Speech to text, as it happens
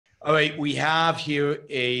All right, we have here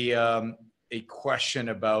a question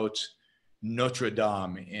about Notre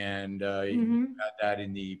Dame, and you got that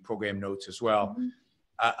in the program notes as well.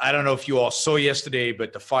 I don't know if you all saw yesterday,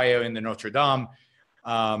 but the fire in the Notre Dame.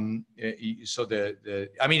 So I mean,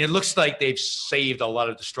 it looks like they've saved a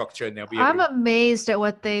lot of the structure, and they'll be. I'm amazed at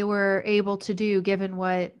what they were able to do, given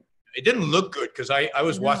what. It didn't look good because I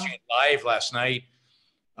was watching it live last night.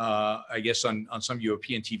 I guess on some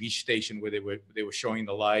European TV station where they were showing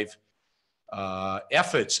the live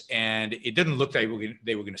efforts, and it didn't look like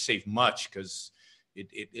they were going to save much because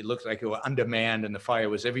it looked like it was undermanned and the fire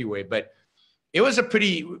was everywhere. But it was a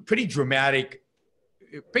pretty dramatic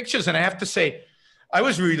pictures, and I have to say, I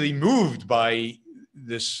was really moved by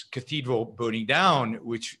this cathedral burning down,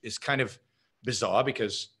 which is kind of bizarre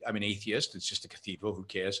because I'm an atheist. It's just a cathedral. Who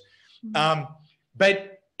cares?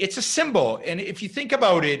 But it's a symbol. And if you think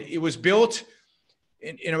about it, it was built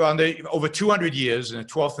in around over 200 years in the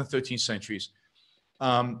 12th and 13th centuries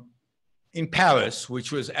in Paris,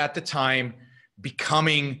 which was at the time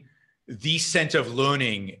becoming the center of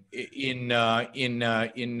learning in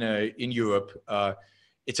Europe.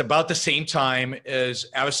 It's about the same time as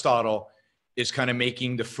Aristotle is kind of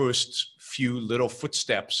making the first few little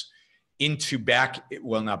footsteps into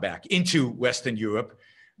Western Europe,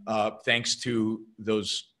 thanks to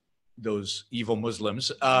those evil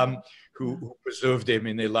Muslims who preserved them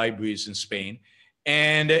in their libraries in Spain.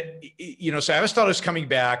 And, so Aristotle is coming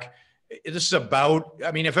back. This is about,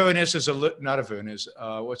 I mean, Averroes is not Averroes,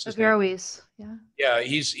 what's his name? Averroes, yeah. Yeah,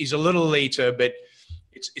 he's a little later, but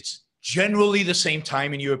it's generally the same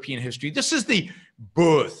time in European history. This is the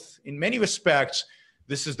birth, in many respects,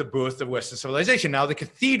 this is the birth of Western civilization. Now, the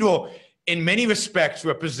cathedral, in many respects,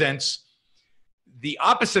 represents the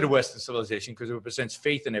opposite of Western civilization because it represents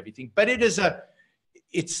faith and everything. But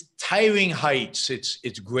its towering heights,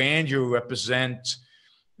 its grandeur represent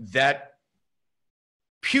that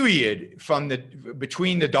period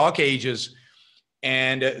between the Dark Ages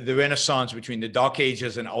and the Renaissance, between the Dark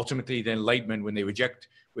Ages and ultimately the Enlightenment, when they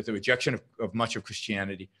with the rejection of much of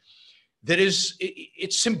Christianity.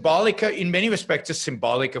 It's symbolic, in many respects, it's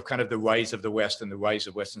symbolic of kind of the rise of the West and the rise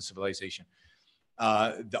of Western civilization,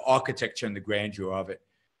 the architecture and the grandeur of it.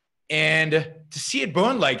 And to see it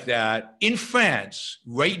burn like that in France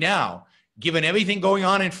right now, given everything going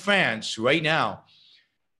on in France right now,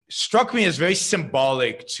 struck me as very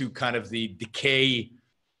symbolic to kind of the decay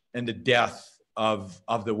and the death of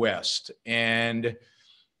the West. And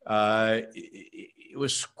it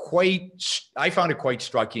was I found it quite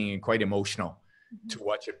striking and quite emotional to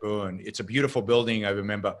watch it burn. It's a beautiful building. I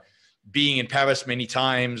remember being in Paris many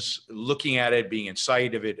times, looking at it, being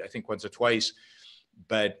inside of it, I think once or twice,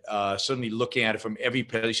 but certainly looking at it from every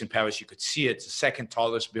place in Paris, you could see it. It's the second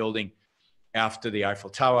tallest building after the Eiffel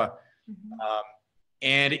Tower.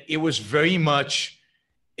 And it was very much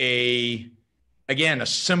a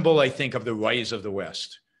symbol, I think, of the rise of the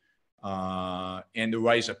West. And the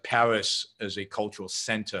rise of Paris as a cultural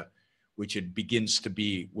center, which it begins to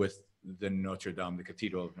be with the Notre Dame, the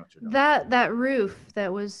Cathedral of Notre Dame. That roof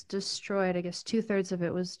that was destroyed, I guess 2/3 of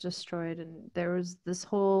it was destroyed, and there was this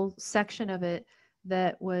whole section of it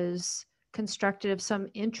that was constructed of some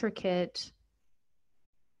intricate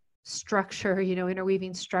structure,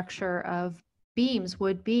 interweaving structure of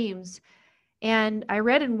wood beams. And I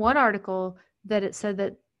read in one article that it said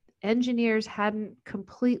that engineers hadn't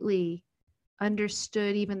completely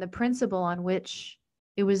understood even the principle on which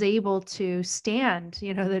it was able to stand,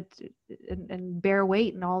 and bear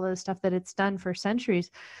weight and all the stuff that it's done for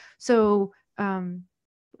centuries. So a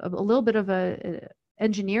little bit of a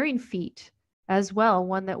engineering feat as well,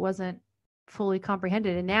 one that wasn't fully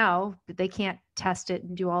comprehended. And now they can't test it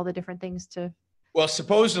and do all the different things to. Well,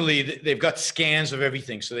 supposedly they've got scans of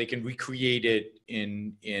everything, so they can recreate it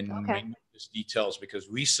in details, because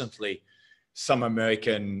recently some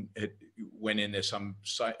American went in there, some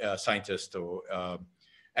scientist or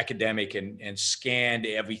academic, and scanned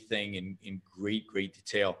everything in great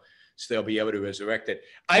detail, so they'll be able to resurrect it.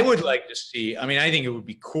 I would like to see, I think it would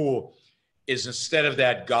be cool, is instead of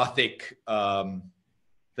that Gothic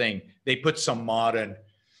thing, they put some modern.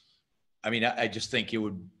 I just think it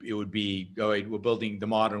would be, all right, we're building the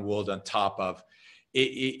modern world on top of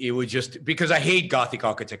it would just, because I hate Gothic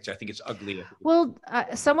architecture. I think it's ugly. Well,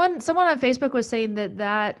 someone on Facebook was saying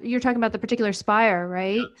that you're talking about the particular spire,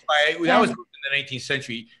 right? Yeah, that was in the 19th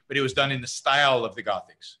century, but it was done in the style of the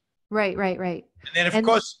Gothics. Right. And then, of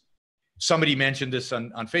course, somebody mentioned this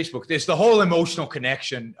on Facebook. There's the whole emotional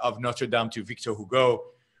connection of Notre Dame to Victor Hugo,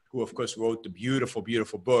 who, of course, wrote the beautiful,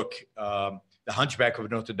 beautiful book, The Hunchback of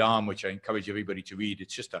Notre Dame, which I encourage everybody to read.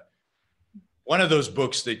 It's just a one of those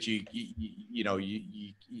books that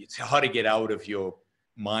it's hard to get out of your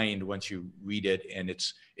mind once you read it, and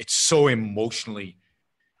it's so emotionally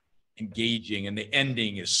engaging, and the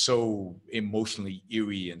ending is so emotionally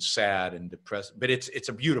eerie and sad and depressed. But it's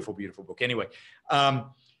a beautiful, beautiful book. Anyway, and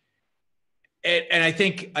I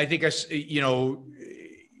think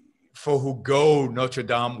for Hugo, Notre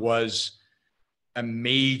Dame was a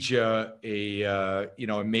major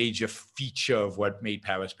feature of what made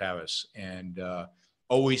Paris Paris, and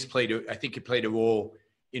always I think it played a role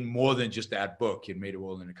in more than just that book. It made a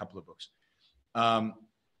role in a couple of books.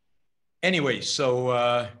 Anyway,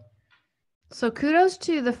 so kudos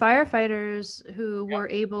to the firefighters who were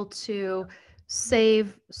able to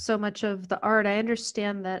save so much of the art. I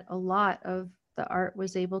understand that a lot of the art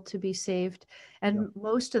was able to be saved, and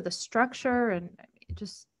most of the structure, and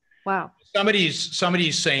just wow.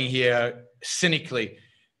 Somebody's saying here cynically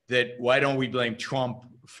that why don't we blame Trump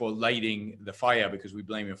for lighting the fire, because we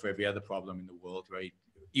blame him for every other problem in the world, right?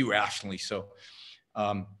 Irrationally so.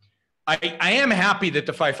 I am happy that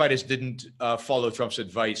the firefighters didn't follow Trump's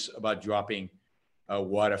advice about dropping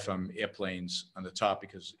water from airplanes on the top,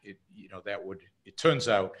 because it turns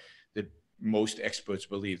out that most experts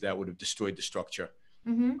believe that would have destroyed the structure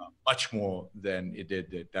much more than it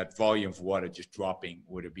did. That volume of water just dropping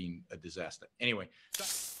would have been a disaster. Anyway.